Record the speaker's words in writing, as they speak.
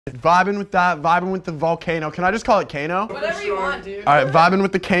Vibing with that, vibing with the volcano. Can I just call it Kano? Whatever you want, dude. All right, vibing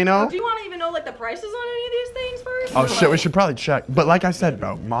with the Kano. Do you want to even know like the prices on any of these things first? Oh shit, we should probably check. But like I said,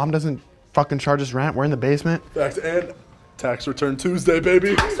 bro, mom doesn't fucking charge us rent. We're in the basement. Facts, and tax return Tuesday,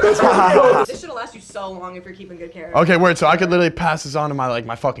 baby. This shit'll last you so long if you're keeping good care. Okay, word. So I could literally pass this on to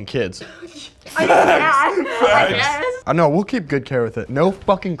my fucking kids. I guess. I know. We'll keep good care with it. No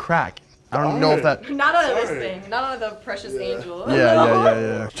fucking crack. I don't know if that. Not on this thing. Not on the precious angel.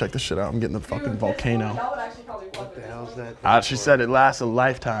 Yeah. Check this shit out. I'm getting the fucking volcano. That would actually probably What the hell's that? She said it lasts a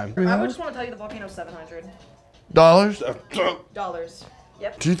lifetime. I would just want to tell you the volcano's $700. Dollars?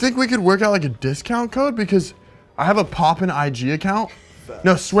 Yep. Do you think we could work out like a discount code? Because I have a poppin' IG account.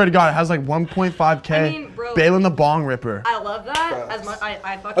 No, swear to God, it has like 1.5K. I mean, bro, Baylen the Bong Ripper. I love that. As much,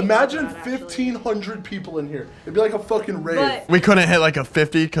 I fucking Imagine love that, actually. 1,500 people in here. It'd be like a fucking rave. But We couldn't hit like a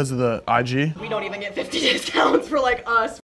 50 because of the IG. we don't even get 50 discounts for like us.